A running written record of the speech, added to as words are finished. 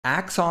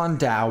Axon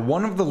DAO,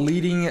 one of the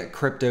leading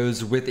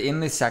cryptos within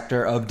the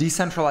sector of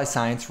decentralized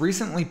science,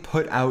 recently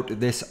put out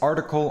this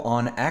article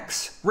on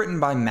X written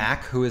by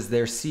Mack, who is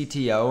their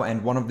CTO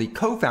and one of the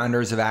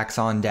co-founders of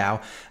Axon DAO.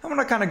 I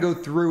want to kind of go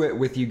through it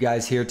with you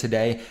guys here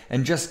today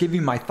and just give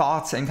you my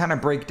thoughts and kind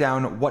of break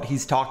down what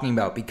he's talking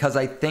about, because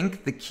I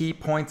think the key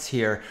points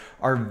here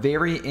are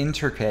very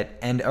intricate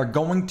and are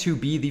going to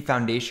be the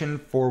foundation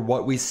for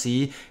what we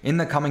see in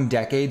the coming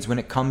decades when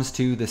it comes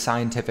to the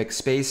scientific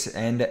space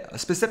and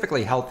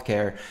specifically healthcare.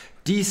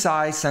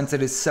 DeSci, since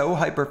it is so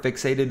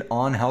hyper-fixated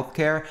on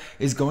healthcare,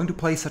 is going to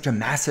play such a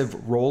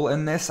massive role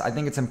in this. I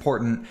think it's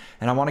important,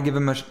 and I want to give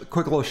him a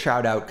quick little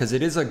shout out because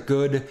it is a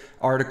good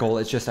article.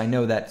 It's just I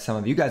know that some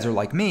of you guys are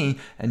like me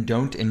and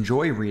don't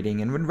enjoy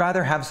reading and would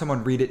rather have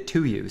someone read it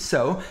to you.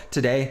 So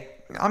today,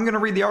 I'm going to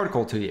read the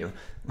article to you.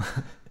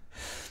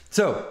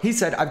 So he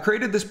said, I've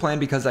created this plan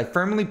because I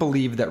firmly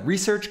believe that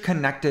research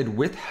connected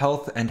with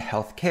health and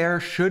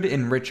healthcare should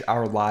enrich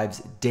our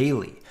lives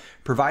daily,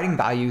 providing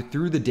value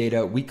through the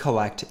data we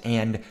collect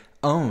and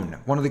own.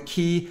 One of the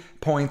key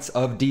points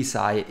of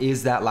DeSci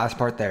is that last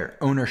part there,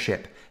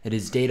 ownership. It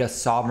is data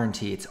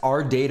sovereignty. It's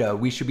our data.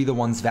 We should be the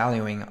ones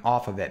valuing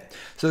off of it.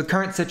 So the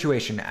current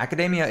situation,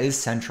 academia is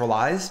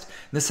centralized.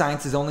 The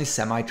science is only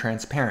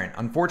semi-transparent.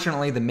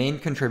 Unfortunately, the main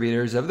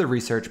contributors of the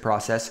research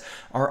process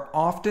are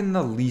often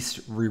the least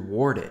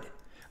rewarded,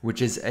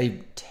 which is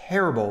a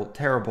terrible,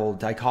 terrible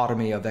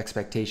dichotomy of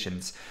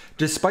expectations.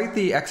 Despite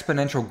the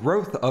exponential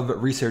growth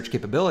of research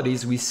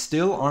capabilities, we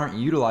still aren't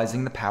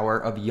utilizing the power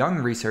of young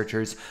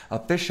researchers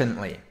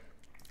efficiently.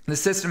 The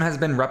system has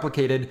been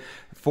replicated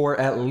for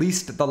at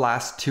least the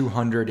last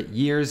 200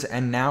 years,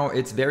 and now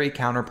it's very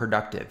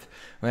counterproductive.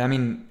 I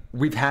mean,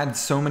 we've had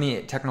so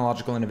many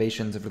technological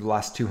innovations over the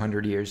last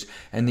 200 years,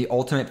 and the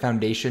ultimate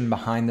foundation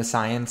behind the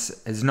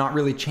science has not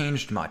really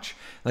changed much.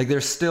 Like, they're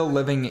still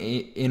living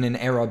in an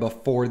era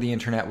before the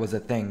internet was a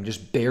thing,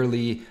 just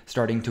barely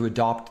starting to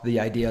adopt the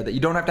idea that you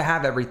don't have to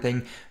have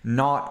everything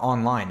not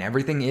online.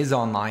 Everything is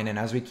online, and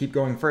as we keep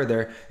going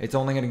further, it's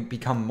only going to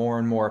become more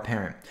and more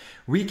apparent.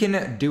 We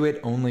can do it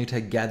only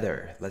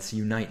together. Let's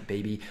unite,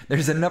 baby.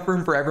 There's enough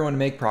room for everyone to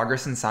make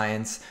progress in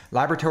science.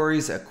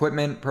 Laboratories,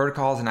 equipment,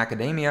 protocols, and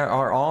academia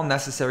are all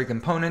necessary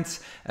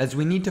components, as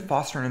we need to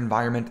foster an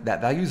environment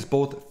that values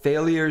both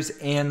failures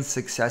and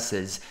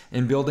successes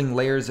in building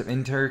layers of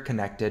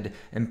interconnected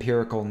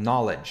empirical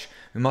knowledge.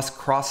 We must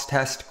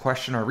cross-test,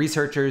 question our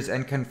researchers,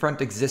 and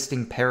confront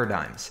existing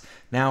paradigms.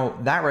 Now,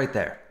 that right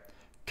there,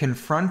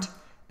 confront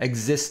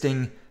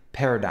existing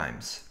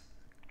paradigms.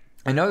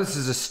 I know this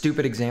is a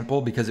stupid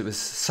example because it was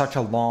such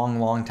a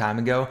long time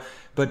ago,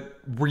 but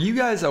were you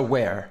guys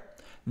aware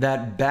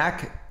that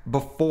back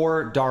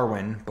before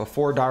Darwin,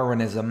 before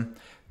Darwinism,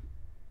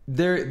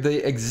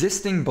 the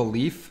existing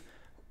belief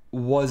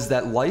was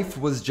that life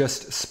was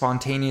just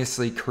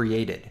spontaneously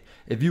created?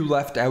 If you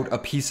left out a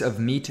piece of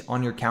meat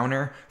on your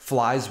counter,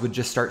 flies would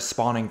just start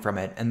spawning from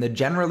it. And the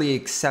generally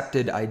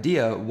accepted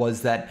idea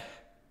was that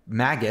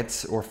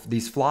maggots, or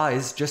these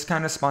flies, just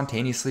kind of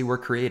spontaneously were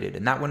created.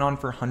 And that went on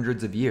for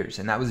hundreds of years.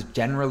 And that was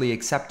generally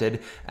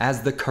accepted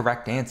as the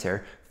correct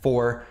answer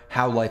for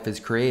how life is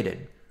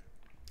created.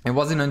 It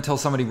wasn't until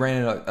somebody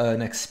ran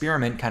an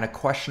experiment kind of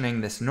questioning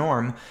this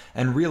norm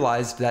and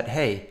realized that,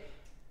 hey,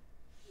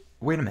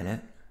 wait a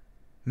minute.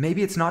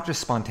 Maybe it's not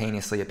just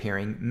spontaneously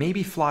appearing.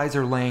 Maybe flies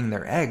are laying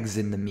their eggs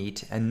in the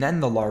meat, and then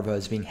the larva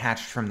is being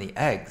hatched from the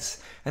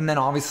eggs. And then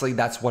obviously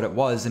that's what it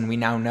was, and we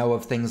now know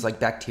of things like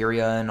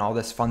bacteria and all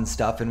this fun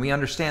stuff, and we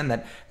understand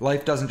that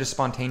life doesn't just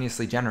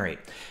spontaneously generate.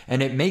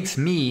 And it makes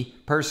me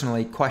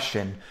personally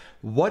question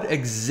what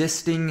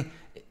existing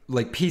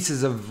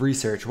pieces of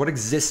research, what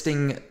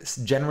existing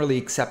generally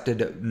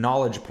accepted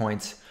knowledge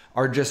points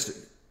are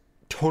just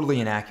totally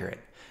inaccurate.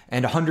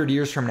 And 100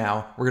 years from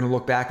now, we're going to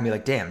look back and be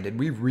like, damn, did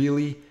we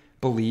really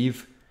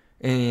believe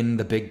in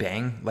the Big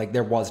Bang? Like,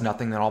 there was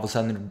nothing, then all of a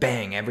sudden,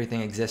 bang, everything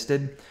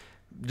existed.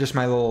 Just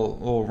my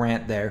little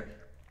rant there.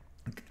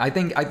 I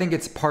think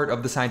it's part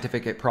of the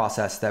scientific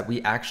process that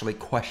we actually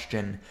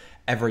question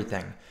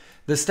everything.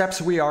 The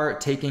steps we are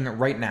taking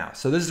right now.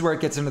 So this is where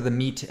it gets into the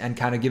meat and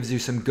kind of gives you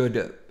some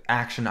good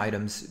action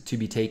items to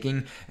be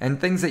taking and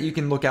things that you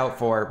can look out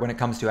for when it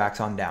comes to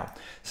Axon DAO.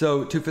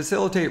 So to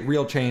facilitate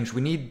real change,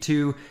 we need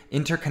to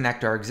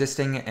interconnect our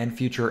existing and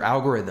future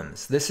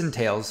algorithms. This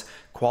entails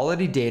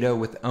quality data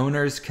with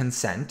owners'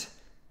 consent,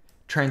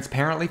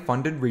 transparently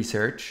funded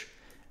research,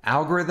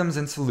 algorithms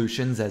and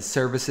solutions as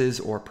services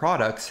or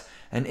products,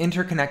 and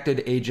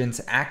interconnected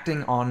agents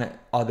acting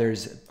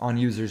on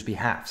users'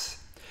 behalfs.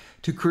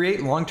 To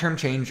create long-term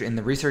change in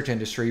the research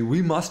industry,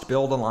 we must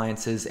build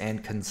alliances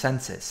and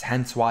consensus,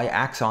 hence why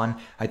Axon,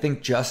 I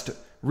think, just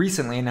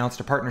recently announced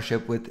a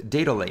partnership with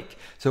Data Lake.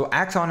 So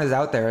Axon is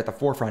out there at the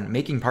forefront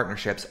making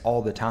partnerships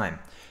all the time.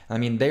 I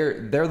mean,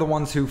 they're the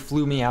ones who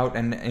flew me out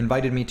and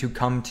invited me to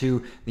come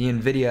to the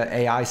NVIDIA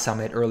AI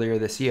Summit earlier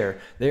this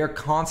year. They are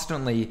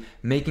constantly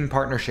making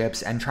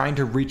partnerships and trying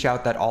to reach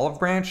out that olive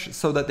branch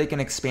so that they can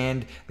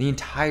expand the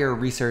entire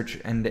research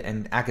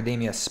and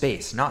academia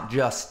space, not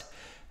just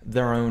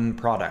their own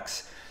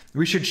products.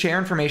 We should share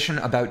information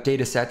about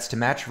data sets to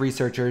match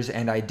researchers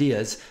and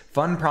ideas,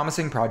 fund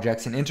promising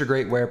projects, and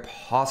integrate where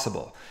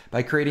possible.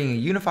 By creating a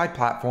unified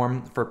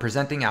platform for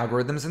presenting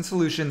algorithms and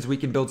solutions, we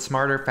can build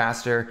smarter,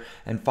 faster,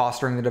 and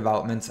fostering the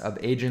developments of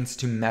agents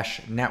to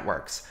mesh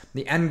networks.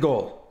 The end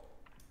goal.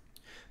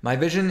 My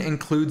vision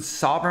includes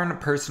sovereign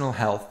personal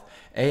health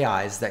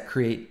AIs that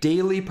create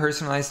daily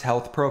personalized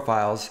health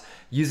profiles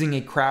using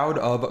a crowd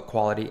of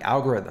quality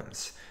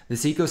algorithms.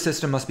 This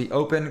ecosystem must be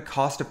open,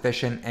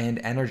 cost-efficient, and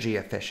energy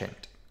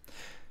efficient.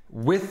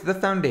 With the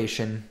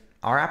foundation,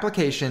 our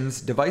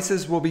applications,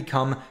 devices will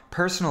become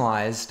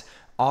personalized,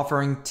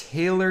 offering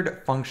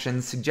tailored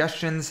functions,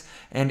 suggestions,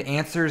 and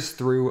answers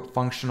through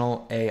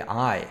functional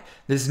AI.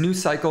 This new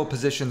cycle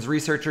positions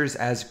researchers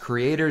as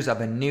creators of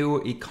a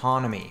new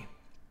economy.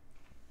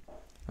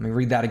 Let me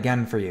read that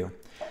again for you.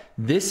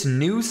 This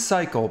new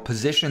cycle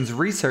positions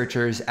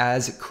researchers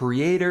as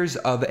creators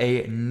of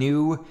a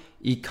new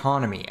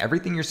economy.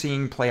 Everything you're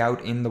seeing play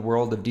out in the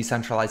world of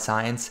decentralized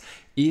science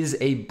is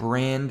a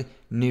brand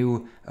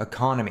new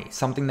economy,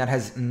 something that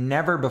has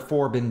never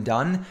before been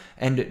done.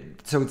 And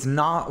so it's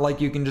not like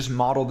you can just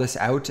model this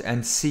out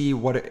and see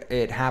what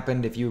it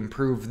happened. If you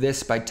improve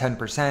this by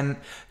 10%,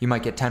 you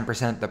might get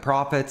 10% the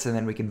profits, and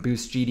then we can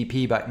boost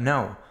GDP. But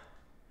no.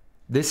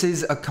 This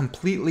is a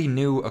completely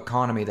new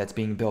economy that's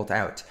being built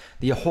out.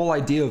 The whole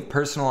idea of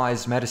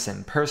personalized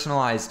medicine,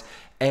 personalized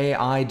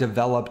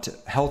AI-developed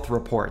health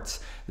reports.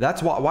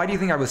 That's why do you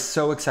think I was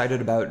so excited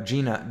about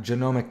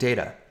genomic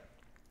data?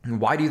 And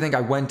why do you think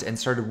I went and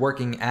started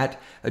working at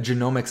a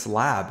genomics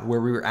lab where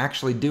we were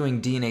actually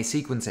doing DNA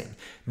sequencing?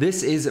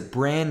 This is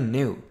brand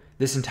new.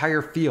 This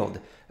entire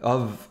field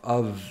of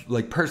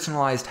like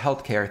personalized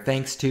healthcare,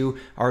 thanks to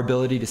our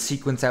ability to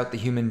sequence out the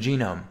human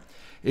genome.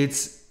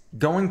 It's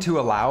going to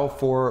allow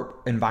for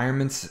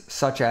environments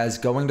such as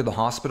going to the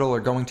hospital or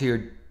going to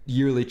your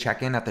yearly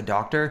check-in at the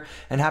doctor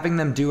and having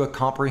them do a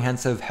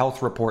comprehensive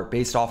health report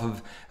based off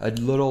of a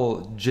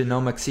little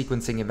genomic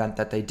sequencing event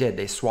that they did.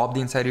 They swabbed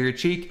the inside of your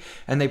cheek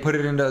and they put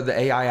it into the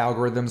AI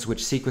algorithms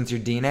which sequence your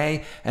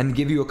DNA and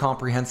give you a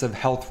comprehensive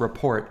health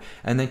report,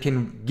 and they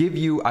can give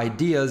you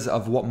ideas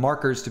of what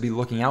markers to be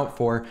looking out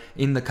for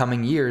in the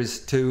coming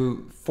years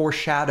to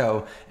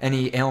foreshadow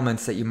any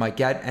ailments that you might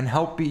get and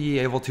help be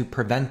able to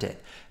prevent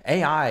it.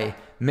 AI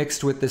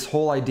mixed with this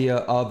whole idea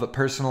of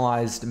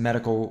personalized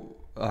medical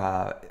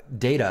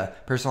data,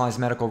 personalized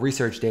medical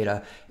research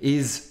data,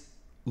 is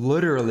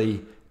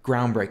literally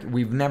groundbreaking.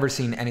 We've never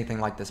seen anything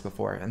like this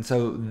before. And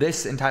so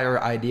this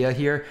entire idea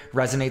here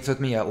resonates with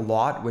me a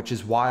lot, which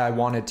is why I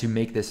wanted to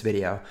make this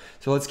video.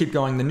 So let's keep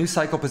going. The new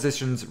cycle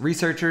positions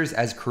researchers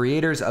as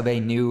creators of a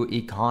new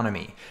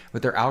economy.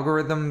 With their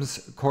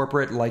algorithms,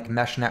 corporate like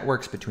mesh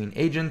networks between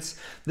agents,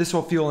 this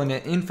will fuel an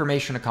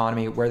information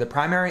economy where the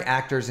primary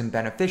actors and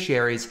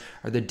beneficiaries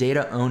are the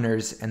data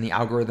owners and the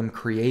algorithm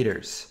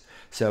creators.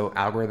 So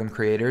algorithm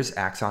creators,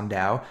 Axon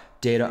DAO,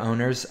 data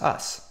owners,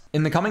 us.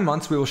 In the coming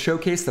months, we will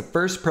showcase the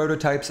first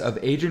prototypes of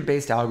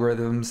agent-based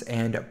algorithms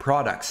and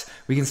products.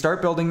 We can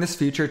start building this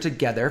future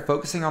together,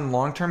 focusing on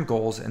long-term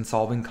goals and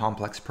solving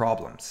complex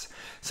problems.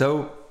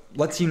 So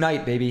let's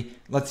unite, baby.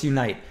 Let's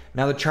unite.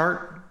 Now the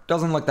chart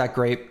doesn't look that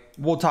great.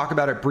 We'll talk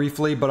about it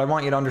briefly, but I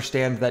want you to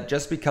understand that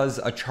just because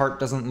a chart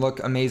doesn't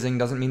look amazing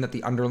doesn't mean that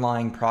the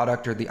underlying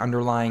product or the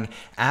underlying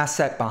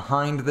asset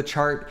behind the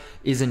chart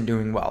isn't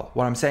doing well.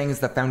 What I'm saying is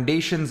the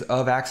foundations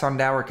of Axon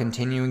DAO are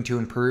continuing to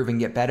improve and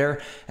get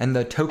better, and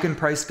the token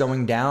price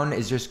going down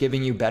is just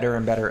giving you better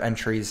and better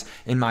entries,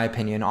 in my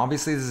opinion.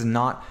 Obviously, this is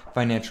not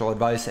financial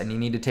advice, and you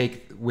need to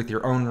take with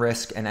your own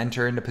risk and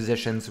enter into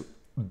positions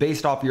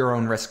based off your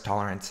own risk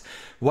tolerance.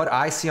 What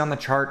I see on the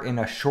chart in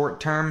a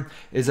short term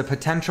is a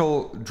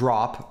potential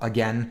drop,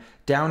 again,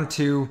 down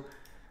to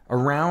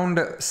around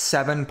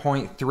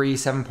 7.3,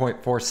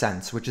 7.4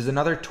 cents, which is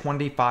another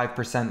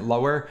 25%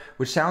 lower,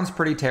 which sounds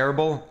pretty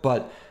terrible,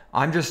 but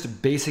I'm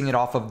just basing it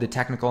off of the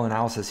technical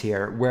analysis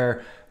here,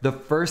 where the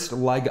first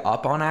leg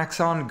up on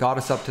Axon got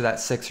us up to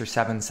that 6 or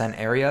 7 cent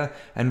area,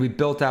 and we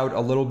built out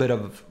a little bit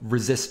of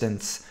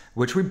resistance,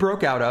 which we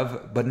broke out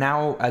of. But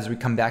now as we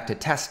come back to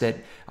test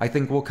it, I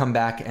think we'll come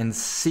back and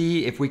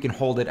see if we can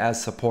hold it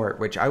as support,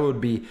 which I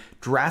would be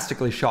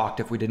drastically shocked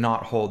if we did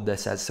not hold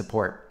this as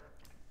support.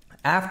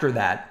 After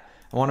that,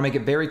 I want to make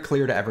it very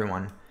clear to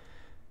everyone,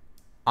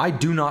 I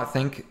do not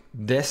think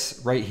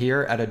this right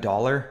here at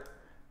 $1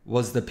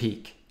 was the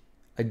peak.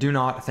 I do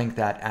not think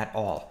that at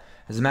all.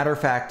 As a matter of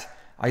fact,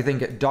 I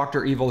think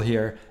Dr. Evil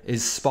here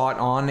is spot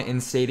on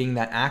in stating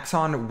that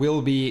Axon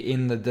will be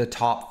in the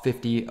top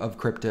 50 of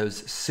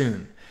cryptos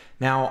soon.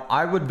 Now,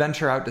 I would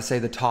venture out to say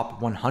the top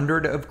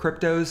 100 of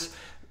cryptos,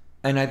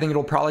 and I think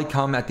it'll probably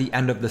come at the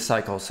end of the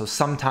cycle, so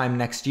sometime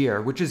next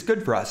year, which is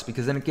good for us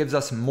because then it gives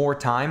us more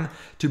time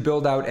to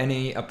build out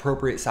any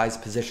appropriate size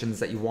positions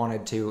that you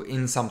wanted to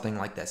in something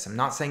like this. I'm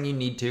not saying you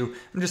need to,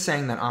 I'm just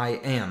saying that I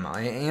am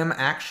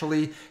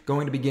actually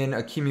going to begin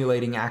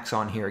accumulating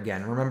Axon here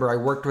again. Remember, I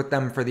worked with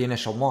them for the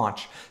initial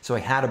launch, so I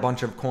had a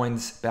bunch of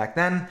coins back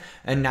then,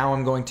 and now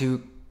I'm going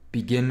to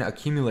begin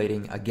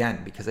accumulating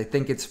again because I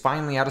think it's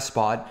finally at a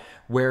spot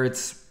where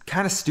it's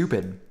kind of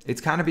stupid.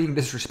 It's kind of being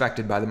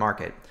disrespected by the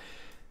market.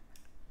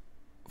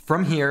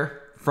 From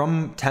here,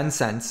 from 10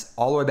 cents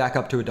all the way back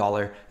up to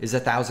 $1 is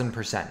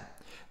 1,000%.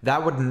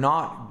 That would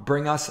not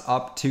bring us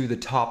up to the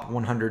top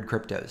 100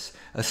 cryptos,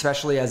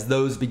 especially as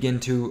those begin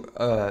to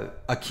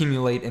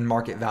accumulate in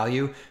market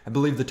value. I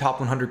believe the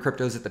top 100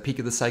 cryptos at the peak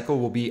of the cycle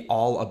will be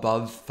all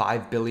above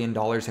 $5 billion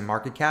in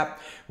market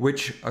cap,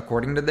 which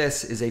according to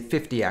this is a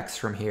 50x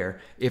from here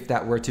if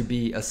that were to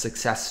be a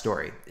success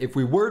story. If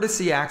we were to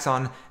see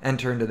Axon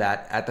enter into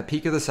that at the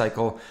peak of the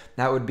cycle,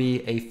 that would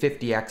be a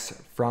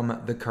 50x from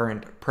the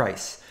current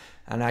price.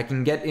 And I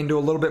can get into a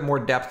little bit more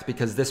depth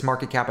because this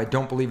market cap I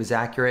don't believe is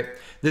accurate.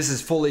 This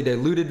is fully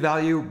diluted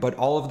value, but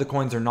all of the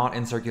coins are not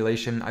in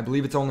circulation. I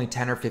believe it's only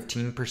 10 or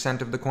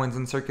 15% of the coins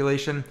in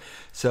circulation.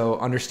 So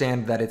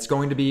understand that it's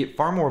going to be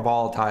far more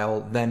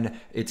volatile than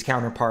its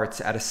counterparts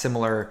at a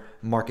similar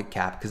market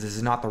cap, because this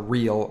is not the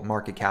real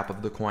market cap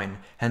of the coin,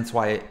 hence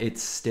why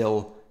it's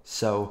still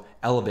so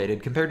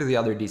elevated compared to the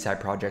other DeSci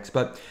projects.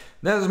 But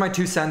that was my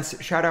 2 cents.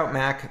 Shout out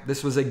Mack.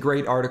 This was a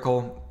great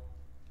article.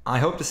 I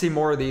hope to see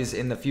more of these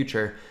in the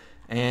future.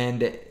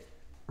 And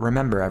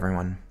remember,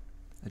 everyone,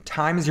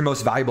 time is your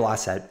most valuable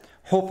asset.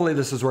 Hopefully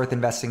this was worth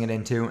investing it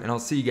into, and I'll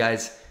see you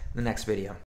guys in the next video.